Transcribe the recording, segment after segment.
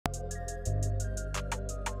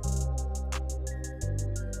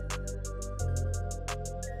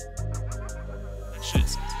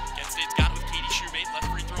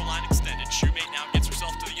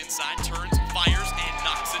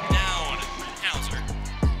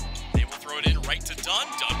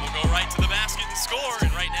Dunn will go right to the basket and score.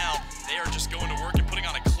 And right now, they are just going to work and putting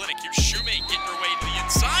on a clinic. Here's Shoemate getting her way to the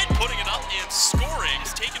inside, putting it up and scoring.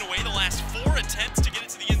 Has taken away the last 4 attempts to get it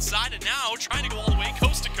to the inside, and now trying to go all the way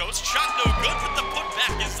coast to coast. Shot no good, but the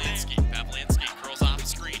putback is there. Pavlansky curls off the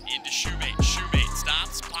screen into Shoemate. Shoemate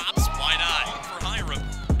stops, pops, why not? For Hiram,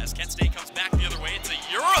 as Kent State comes back the other way, it's a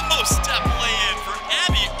Euro step lay-in for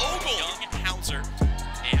Abby Ogle. Young Hauser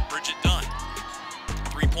and Bridget Dunn.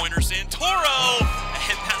 Three-pointers in, Toro,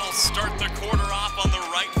 and that'll start the quarter off on the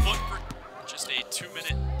right foot for just a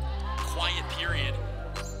 2-minute quiet period.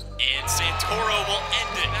 And Santoro will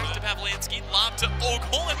end it. Back to Pavlansky, lob to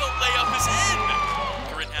Ogle, and the layup is in.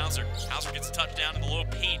 Corinne Hauser. Hauser gets a touchdown in the low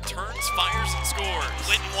paint, turns, fires, and scores.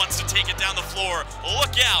 Linton wants to take it down the floor.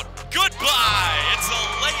 Look out. Goodbye. It's a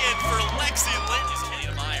lay-in for Lexi Linton. Kenny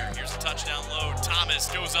to Meyer. Here's a touchdown low. Thomas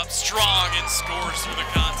goes up strong and scores through the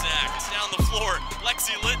contact. It's down the floor.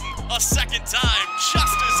 Lexi Linton a second time.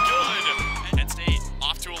 Just as good. Kent State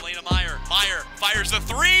off to Elena Meyer. Meyer fires a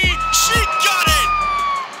three. She got it.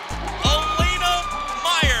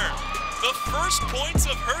 The first points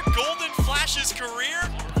of her Golden Flashes career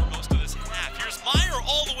for most of this half. Here's Meyer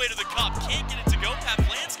all the way to the cup. Can't get it to go.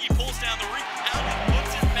 Pavlansky pulls down the rebound and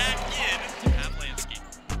puts it back in. Pavlansky.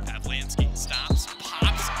 Pavlansky stops,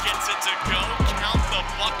 pops, gets it to go. Count the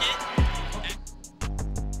bucket.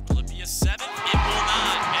 Will it be a 7? It will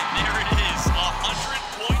not. And there it is.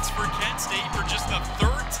 100 points for Kent State for just the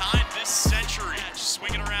 3rd time this century.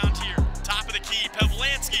 Swinging around here. Top of the key.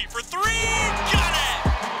 Pavlansky for 3. Got it!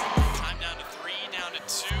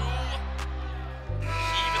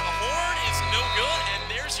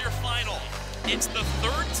 Your final. It's the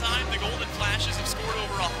 3rd time the Golden Flashes have scored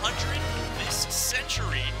over 100 this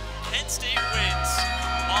century.